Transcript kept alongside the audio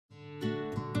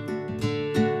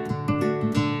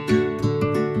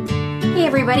Hey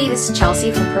everybody, this is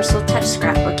Chelsea from Personal Touch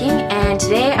Scrapbooking, and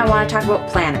today I want to talk about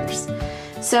planners.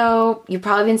 So you've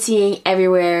probably been seeing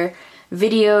everywhere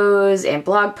videos and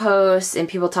blog posts and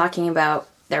people talking about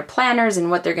their planners and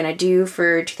what they're going to do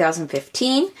for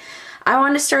 2015. I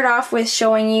want to start off with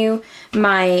showing you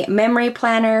my memory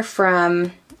planner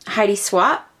from Heidi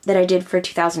Swapp that I did for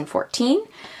 2014.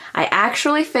 I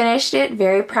actually finished it,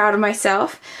 very proud of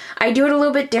myself. I do it a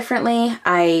little bit differently.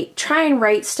 I try and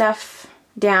write stuff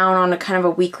down on a kind of a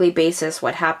weekly basis,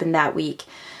 what happened that week.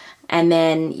 And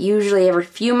then usually every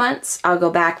few months, I'll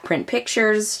go back, print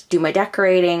pictures, do my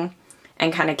decorating,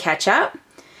 and kind of catch up.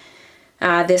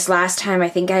 This last time, I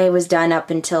think I was done up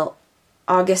until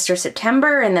August or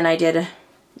September, and then I did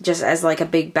just as like a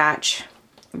big batch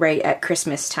right at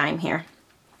Christmas time here.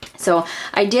 So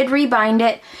I did rebind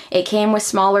it. It came with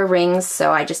smaller rings,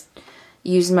 so I just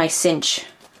used my cinch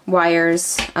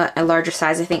wires, a larger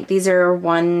size. I think these are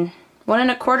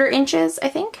 1.25 inches, I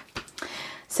think.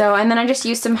 So, and then I just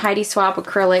used some Heidi Swapp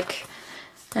acrylic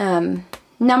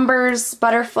numbers,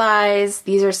 butterflies.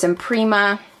 These are some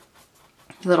Prima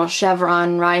little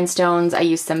chevron rhinestones. I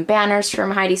used some banners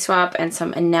from Heidi Swapp and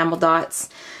some enamel dots.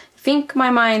 Think my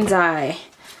mind's eye.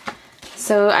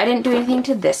 So I didn't do anything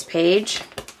to this page,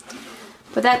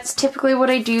 but that's typically what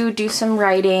I do some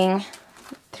writing,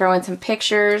 throw in some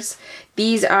pictures.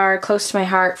 These are close to my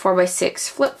heart 4x6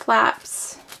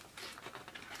 flip-flaps.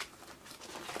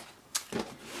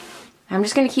 I'm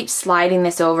just going to keep sliding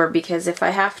this over because if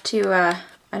I have to,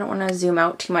 I don't want to zoom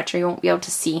out too much or you won't be able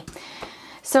to see.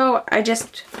 So I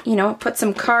just, put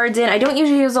some cards in. I don't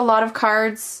usually use a lot of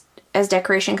cards as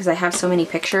decoration because I have so many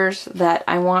pictures that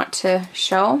I want to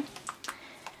show.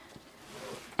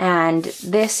 And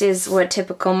this is what a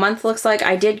typical month looks like.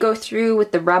 I did go through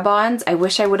with the rub-ons. I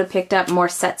wish I would have picked up more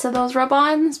sets of those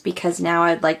rub-ons because now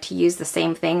I'd like to use the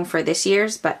same thing for this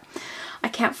year's, but I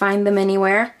can't find them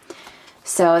anywhere.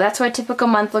 So that's what a typical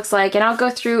month looks like, and I'll go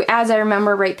through as I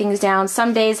remember, write things down.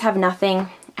 Some days have nothing,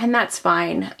 and that's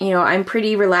fine. I'm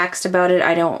pretty relaxed about it.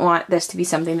 I don't want this to be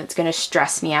something that's going to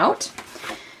stress me out.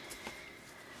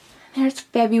 There's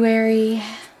February.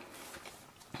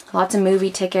 Lots of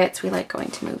movie tickets. We like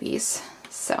going to movies,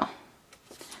 so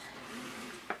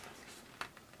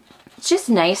it's just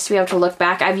nice to be able to look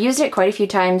back. I've used it quite a few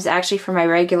times actually for my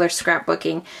regular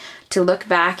scrapbooking to look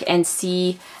back and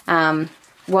see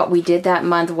what we did that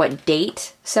month, what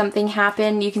date something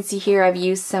happened. You can see here I've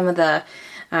used some of the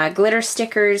glitter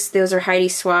stickers. Those are Heidi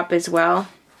Swapp as well.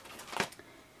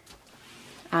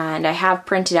 And I have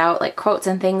printed out like quotes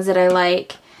and things that I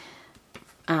like.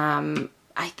 I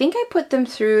think I put them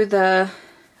through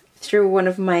one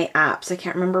of my apps. I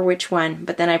can't remember which one,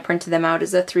 but then I printed them out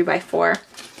as a 3x4.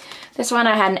 This one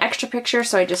I had an extra picture,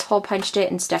 so I just hole punched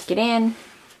it and stuck it in.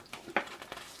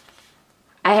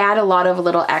 I had a lot of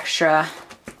little extra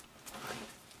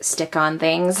stick-on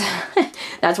things.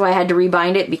 That's why I had to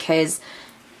rebind it, because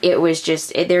it was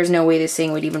just, there's no way this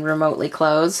thing would even remotely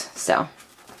close. So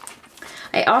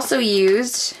I also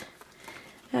used,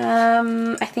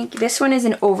 I think this one is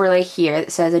an overlay here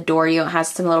that says Adorio. It has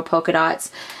some little polka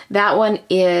dots. That one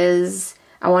is,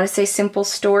 I want to say Simple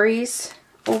Stories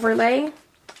overlay,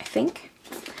 I think.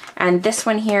 And this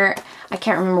one here, I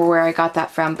can't remember where I got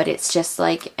that from, but it's just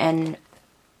like an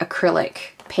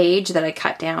acrylic page that I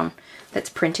cut down that's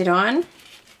printed on.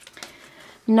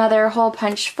 Another hole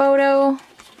punch photo.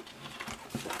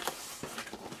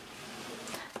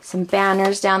 Some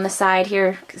banners down the side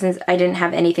here, since I didn't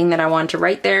have anything that I wanted to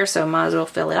write there, so I might as well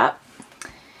fill it up.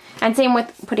 And same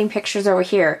with putting pictures over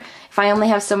here. If I only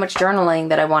have so much journaling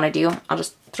that I want to do, I'll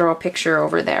just throw a picture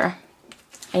over there.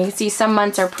 And you can see some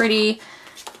months are pretty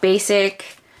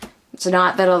basic. It's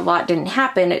not that a lot didn't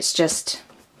happen, it's just,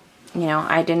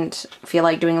 I didn't feel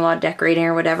like doing a lot of decorating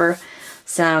or whatever.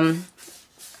 Some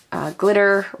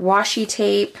glitter washi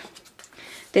tape.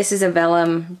 This is a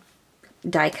vellum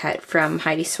die cut from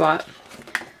Heidi Swapp.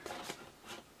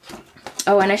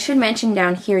 Oh, and I should mention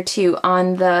down here too,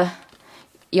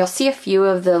 you'll see a few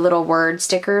of the little word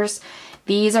stickers.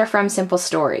 These are from Simple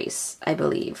Stories, I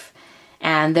believe.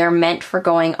 And they're meant for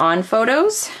going on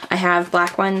photos. I have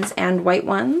black ones and white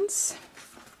ones.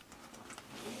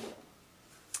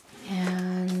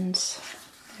 And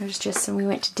there's just some, we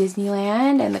went to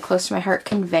Disneyland and the Close to My Heart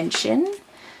convention.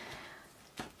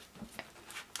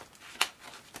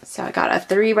 So I got a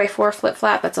 3x4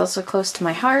 flip-flap that's also close to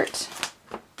my heart.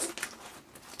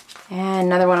 And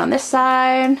another one on this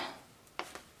side.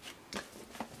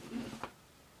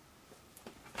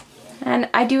 And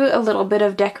I do a little bit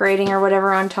of decorating or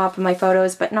whatever on top of my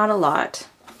photos, but not a lot.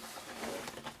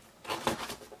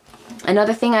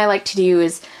 Another thing I like to do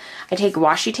is I take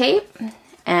washi tape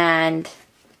and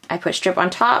I put strip on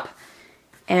top,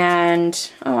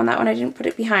 and oh, on that one I didn't put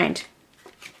it behind.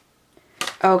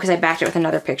 Oh, because I backed it with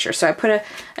another picture. So I put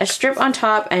a strip on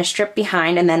top and a strip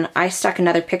behind, and then I stuck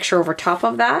another picture over top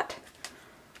of that.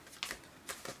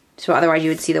 So otherwise you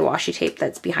would see the washi tape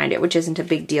that's behind it, which isn't a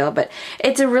big deal, but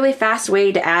it's a really fast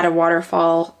way to add a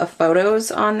waterfall of photos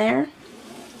on there.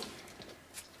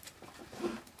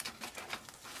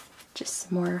 Just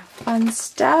some more fun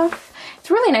stuff.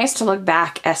 It's really nice to look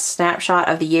back at a snapshot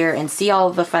of the year and see all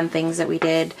of the fun things that we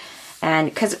did. And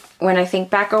because when I think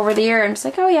back over the year, I'm just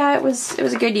like, oh yeah, it was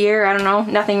a good year. I don't know,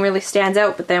 nothing really stands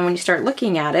out. But then when you start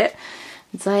looking at it,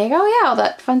 it's like, oh yeah, all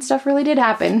that fun stuff really did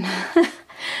happen.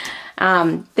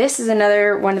 This is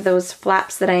another one of those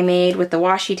flaps that I made with the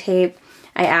washi tape.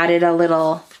 I added a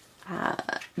little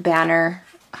banner,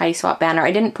 Heidi Swapp banner.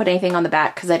 I didn't put anything on the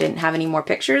back because I didn't have any more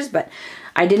pictures, but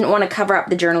I didn't want to cover up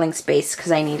the journaling space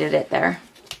because I needed it there.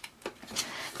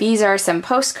 These are some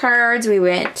postcards. We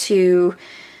went to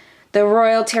the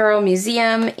Royal Tarot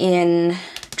Museum in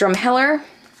Drumheller,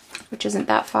 which isn't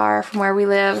that far from where we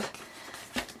live.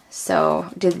 So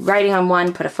did writing on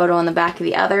one, put a photo on the back of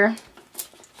the other.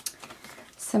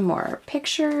 Some more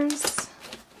pictures.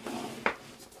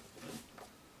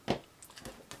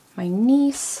 My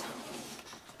niece.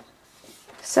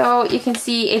 So you can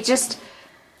see it just,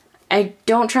 I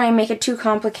don't try and make it too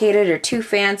complicated or too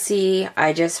fancy.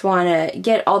 I just want to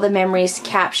get all the memories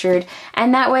captured,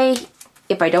 and that way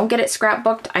if I don't get it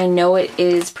scrapbooked, I know it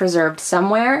is preserved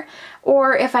somewhere.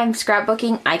 Or if I'm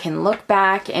scrapbooking, I can look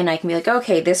back and I can be like,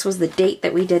 okay, this was the date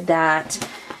that we did that.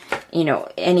 You know,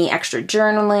 any extra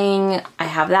journaling, I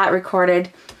have that recorded.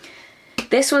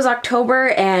 This was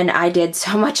October, and I did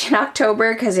so much in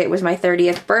October because it was my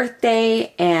 30th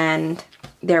birthday, and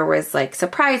there was like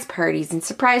surprise parties and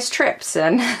surprise trips,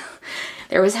 and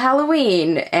there was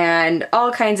Halloween and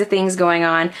all kinds of things going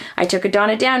on. I took a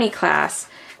Donna Downey class.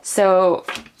 So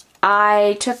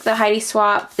I took the Heidi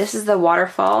Swapp, this is the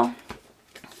waterfall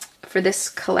for this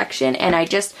collection, and I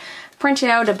just printed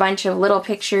out a bunch of little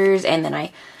pictures, and then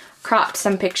I cropped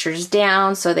some pictures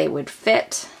down so they would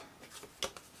fit,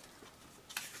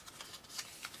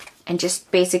 and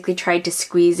just basically tried to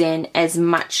squeeze in as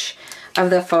much of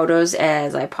the photos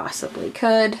as I possibly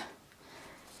could.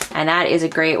 And that is a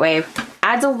great way.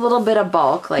 Adds a little bit of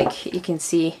bulk, like you can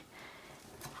see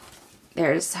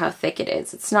there's how thick it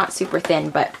is. It's not super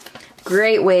thin, but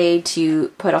great way to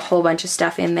put a whole bunch of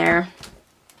stuff in there.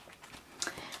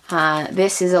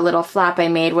 This is a little flap I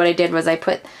made. What I did was I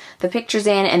put the pictures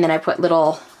in, and then I put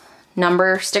little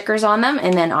number stickers on them,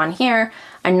 and then on here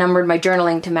I numbered my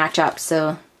journaling to match up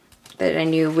so that I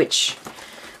knew which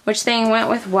thing went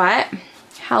with what.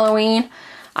 Halloween,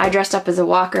 I dressed up as a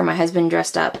walker. My husband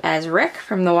dressed up as Rick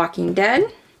from The Walking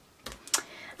Dead.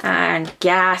 And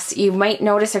gas, you might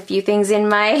notice a few things in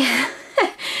my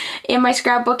in my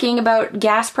scrapbooking about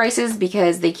gas prices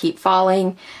because they keep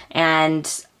falling,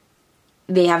 and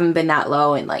they haven't been that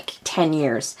low in like 10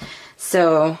 years.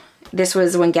 So this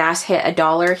was when gas hit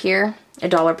 $1 here,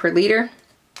 $1 per liter.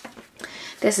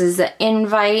 This is the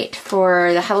invite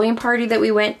for the Halloween party that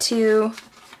we went to.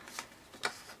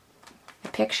 A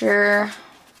picture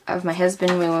of my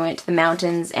husband when we went to the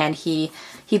mountains, and he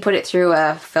put it through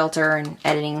a filter and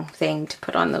editing thing to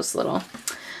put on those little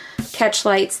catch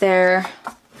lights there.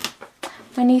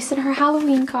 My niece in her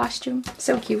Halloween costume.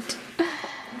 So cute.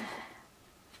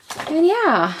 And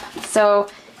yeah, so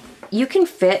you can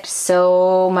fit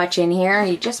so much in here.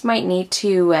 You just might need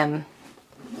to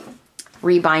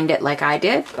rebind it like I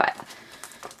did, but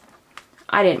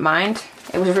I didn't mind.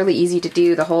 It was really easy to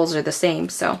do. The holes are the same.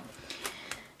 So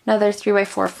another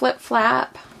 3x4 flip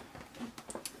flap.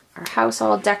 Our house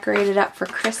all decorated up for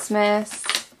Christmas.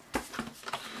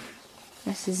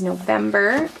 This is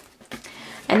November.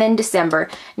 And then December.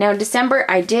 Now December,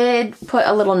 I did put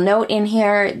a little note in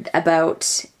here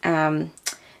about,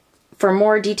 for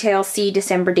more details, see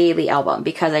December Daily album,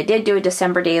 because I did do a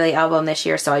December Daily album this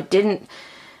year, so I didn't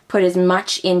put as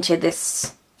much into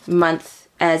this month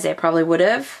as I probably would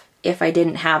have if I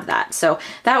didn't have that. So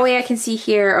that way I can see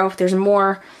here, oh, if there's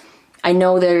more, I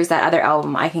know there's that other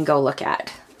album I can go look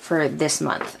at for this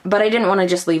month. But I didn't want to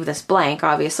just leave this blank,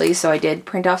 obviously, so I did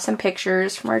print off some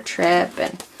pictures from our trip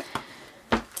and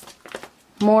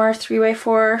more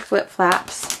 3x4 flip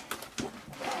flaps.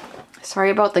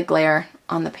 Sorry about the glare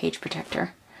on the page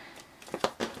protector.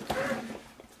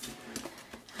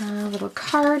 A little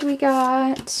card we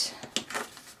got.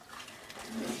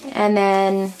 And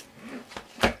then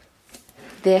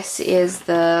this is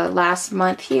the last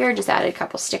month here. Just added a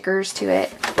couple stickers to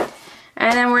it.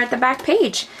 And then we're at the back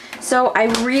page. So I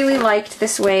really liked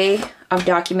this way of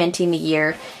documenting the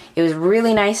year. It was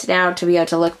really nice now to be able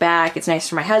to look back. It's nice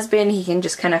for my husband. He can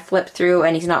just kind of flip through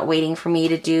and he's not waiting for me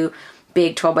to do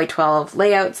big 12 by 12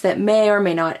 layouts that may or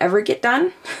may not ever get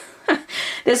done.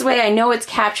 This way I know it's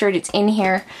captured, it's in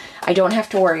here. I don't have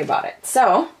to worry about it.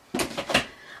 So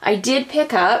I did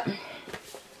pick up,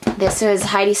 this is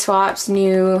Heidi Swap's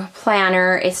new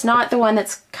planner. It's not the one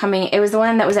that's coming, it was the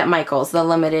one that was at Michael's, the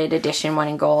limited edition one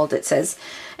in gold. It says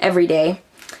every day.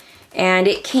 And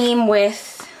it came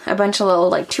with a bunch of little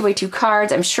like 2x2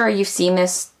 cards. I'm sure you've seen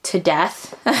this to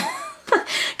death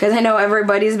because I know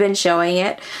everybody's been showing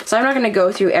it. So I'm not going to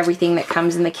go through everything that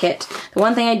comes in the kit. The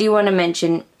one thing I do want to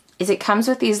mention is it comes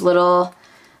with these little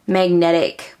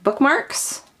magnetic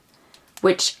bookmarks,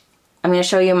 which I'm going to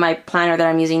show you in my planner that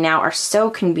I'm using now, are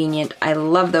so convenient. I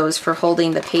love those for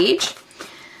holding the page.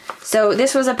 So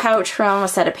this was a pouch from a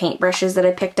set of paintbrushes that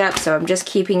I picked up, so I'm just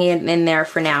keeping it in there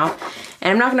for now. And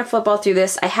I'm not going to flip all through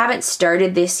this. I haven't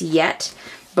started this yet,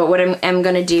 but what I'm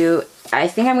going to do, I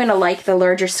think I'm going to like the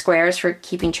larger squares for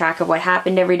keeping track of what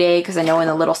happened every day, because I know in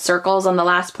the little circles on the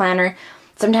last planner,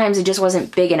 sometimes it just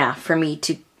wasn't big enough for me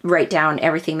to write down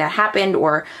everything that happened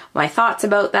or my thoughts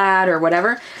about that or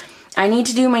whatever. I need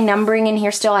to do my numbering in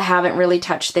here still. I haven't really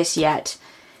touched this yet.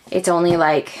 It's only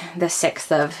like the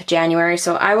 6th of January,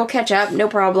 so I will catch up, no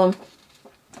problem.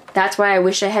 That's why I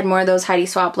wish I had more of those Heidi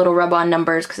Swap little rub-on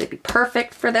numbers, because it'd be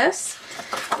perfect for this.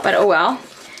 But oh well.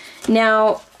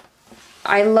 Now,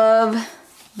 I love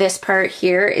this part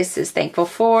here. It says thankful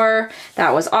for.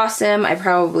 That was awesome. I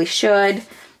probably should.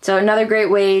 So another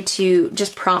great way to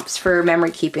just prompts for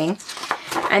memory keeping.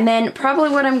 And then probably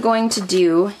what I'm going to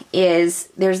do is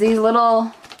there's these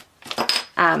little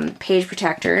page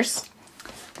protectors.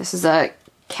 This is a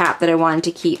cap that I wanted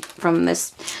to keep from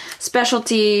this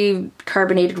specialty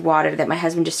carbonated water that my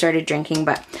husband just started drinking,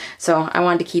 but so I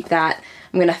wanted to keep that.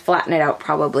 I'm gonna flatten it out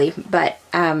probably, but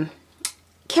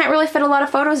can't really fit a lot of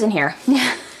photos in here.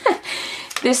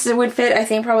 This would fit, I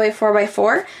think, probably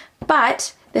 4x4,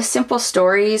 but the Simple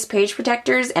Stories page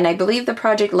protectors, and I believe the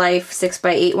Project Life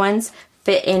 6x8 ones,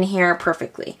 fit in here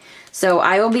perfectly. So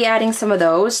I will be adding some of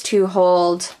those to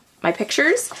hold my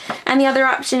pictures, and the other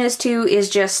option is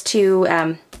just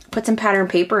to put some pattern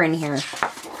paper in here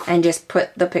and just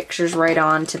put the pictures right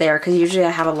on to there, because usually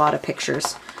I have a lot of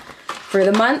pictures for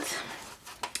the month.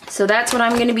 So that's what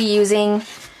I'm going to be using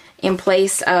in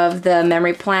place of the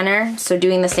memory planner. So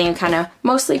doing the same kind of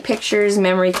mostly pictures,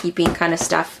 memory keeping kind of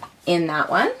stuff in that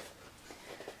one.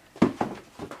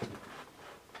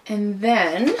 And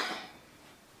then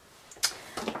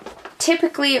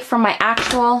typically from my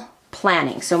actual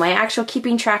planning, so my actual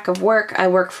keeping track of work, I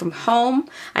work from home,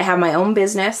 I have my own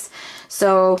business,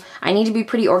 so I need to be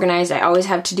pretty organized. I always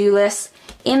have to-do lists.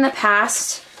 In the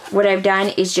past, what I've done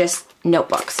is just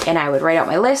notebooks, and I would write out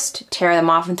my list, tear them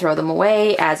off and throw them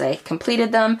away as I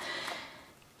completed them.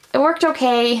 It worked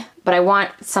okay, but I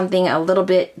want something a little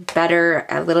bit better,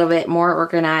 a little bit more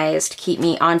organized, keep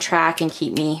me on track and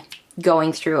keep me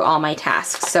going through all my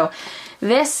tasks. So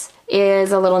this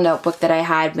is a little notebook that I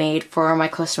had made for my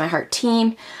Close to My Heart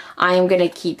team. I am going to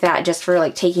keep that just for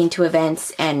like taking to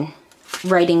events and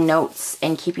writing notes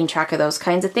and keeping track of those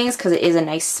kinds of things, because it is a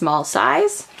nice small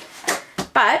size.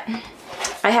 But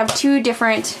I have two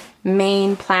different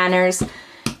main planners.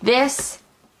 This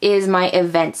is my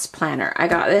events planner. I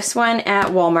got this one at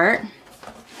Walmart,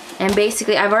 and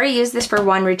basically I've already used this for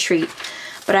one retreat,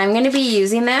 but I'm going to be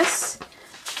using this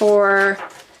for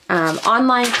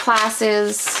online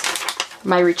classes,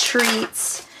 my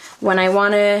retreats, when I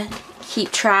want to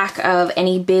keep track of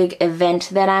any big event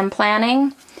that I'm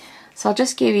planning. So I'll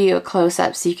just give you a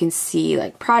close-up so you can see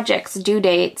like projects, due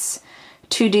dates,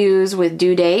 to-dos with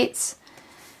due dates,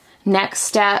 next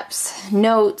steps,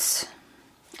 notes,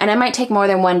 and I might take more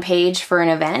than one page for an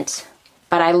event,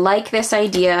 but I like this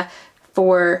idea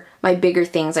for my bigger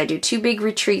things. I do 2 big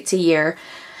retreats a year,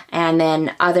 and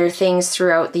then other things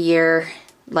throughout the year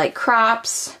like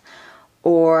crops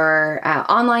or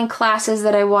online classes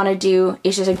that I want to do.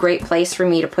 It's just a great place for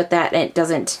me to put that, and it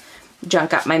doesn't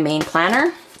junk up my main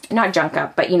planner. Not junk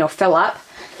up, but you know, fill up.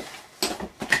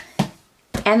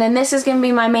 And then this is going to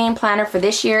be my main planner for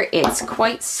this year. It's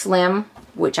quite slim,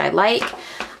 which I like.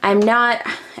 I'm not,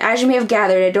 as you may have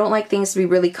gathered, I don't like things to be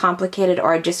really complicated,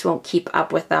 or I just won't keep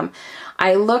up with them.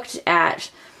 I looked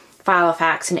at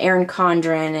Filofax and Erin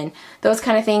Condren and those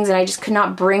kind of things, and I just could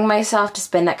not bring myself to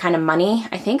spend that kind of money.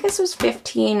 I think this was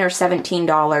 $15 or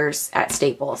 $17 at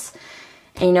Staples.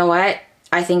 And you know what?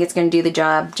 I think it's going to do the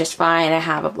job just fine. I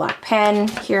have a black pen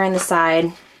here on the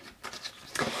side.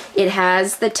 It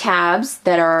has the tabs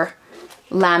that are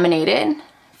laminated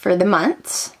for the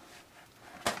months.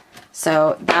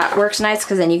 So that works nice,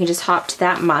 because then you can just hop to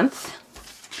that month.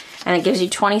 and it gives you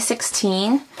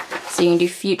 2016, so you can do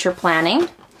future planning.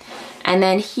 And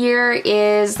then here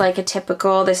is like a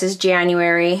typical, this is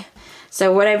January.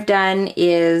 So what I've done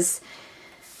is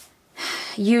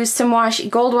use some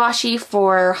gold washi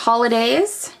for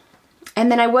holidays,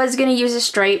 and then I was gonna use a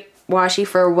straight washi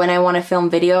for when I want to film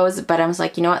videos, but I was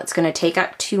like, you know what, it's gonna take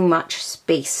up too much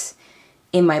space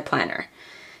in my planner.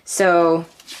 So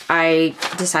I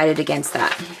decided against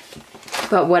that.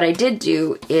 But what I did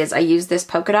do is I used this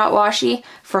polka dot washi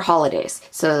for holidays.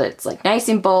 So that it's like nice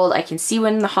and bold. I can see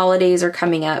when the holidays are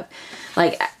coming up.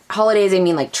 Like holidays, I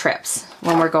mean like trips,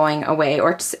 when we're going away,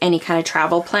 or just any kind of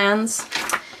travel plans.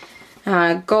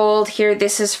 Gold here,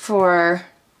 this is for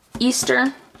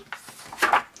Easter,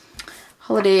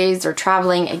 holidays, or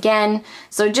traveling again.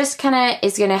 So just kind of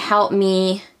is going to help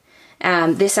me.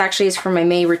 This actually is for my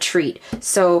May retreat.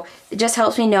 So it just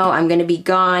helps me know I'm going to be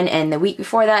gone, and the week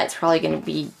before that it's probably going to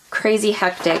be crazy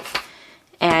hectic.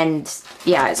 And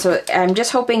yeah, so I'm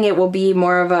just hoping it will be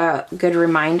more of a good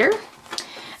reminder.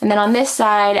 And then on this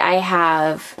side I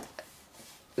have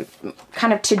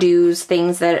kind of to-dos,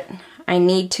 things that I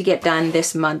need to get done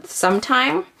this month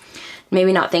sometime.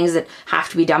 Maybe not things that have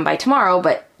to be done by tomorrow,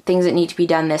 but things that need to be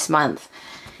done this month.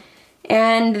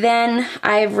 And then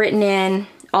I've written in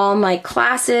all my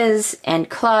classes and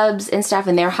clubs and stuff,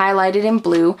 and they're highlighted in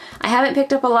blue. I haven't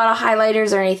picked up a lot of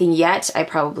highlighters or anything yet. I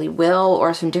probably will,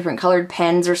 or some different colored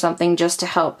pens or something, just to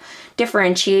help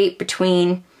differentiate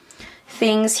between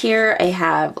things here. I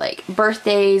have like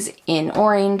birthdays in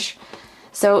orange.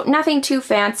 So nothing too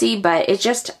fancy, but it's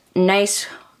just nice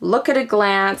look at a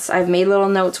glance. I've made little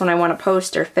notes when I want to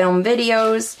post or film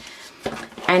videos.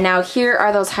 And now here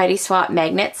are those Heidi Swapp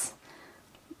magnets.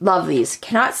 Love these.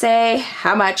 Cannot say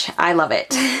how much I love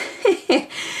it.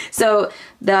 So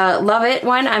the Love It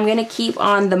one I'm going to keep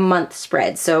on the month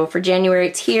spread. So for January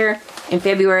it's here. In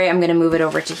February I'm going to move it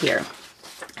over to here.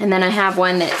 And then I have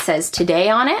one that says Today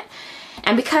on it.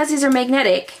 And because these are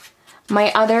magnetic,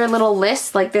 my other little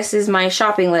list, like this is my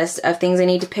shopping list of things I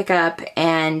need to pick up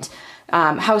and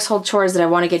household chores that I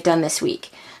want to get done this week.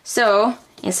 So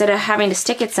instead of having to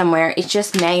stick it somewhere, it's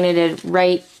just magneted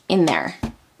right in there,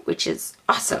 which is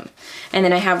awesome. And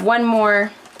then I have one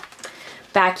more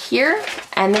back here,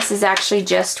 and this is actually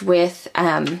just with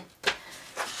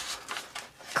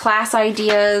class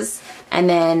ideas, and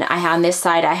then on this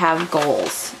side I have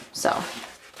goals. So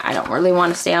I don't really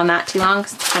want to stay on that too long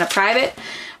because it's kind of private,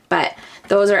 but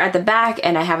those are at the back,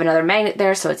 and I have another magnet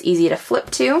there so it's easy to flip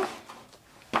to.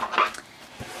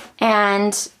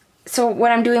 And so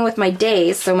what I'm doing with my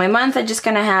days, so my month I'm just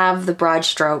gonna have the broad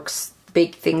strokes,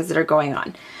 big things that are going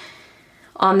on.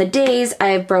 On the days,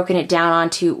 I've broken it down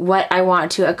onto what I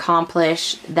want to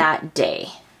accomplish that day.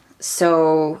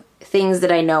 So things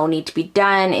that I know need to be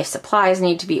done, if supplies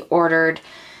need to be ordered,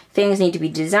 things need to be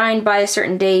designed by a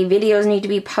certain day, videos need to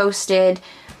be posted,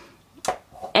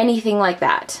 anything like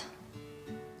that.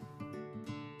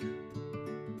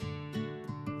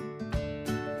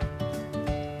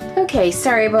 Okay,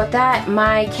 sorry about that.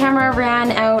 My camera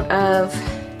ran out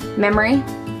of memory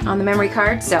on the memory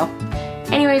card, so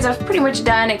anyways, I was pretty much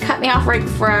done. It cut me off right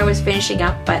before I was finishing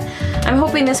up, but I'm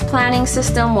hoping this planning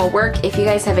system will work. If you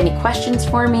guys have any questions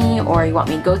for me, or you want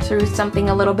me to go through something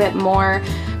a little bit more,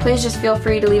 please just feel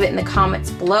free to leave it in the comments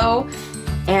below.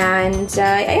 And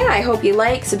yeah, I hope you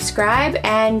like, subscribe,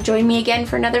 and join me again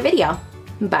for another video.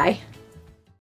 Bye.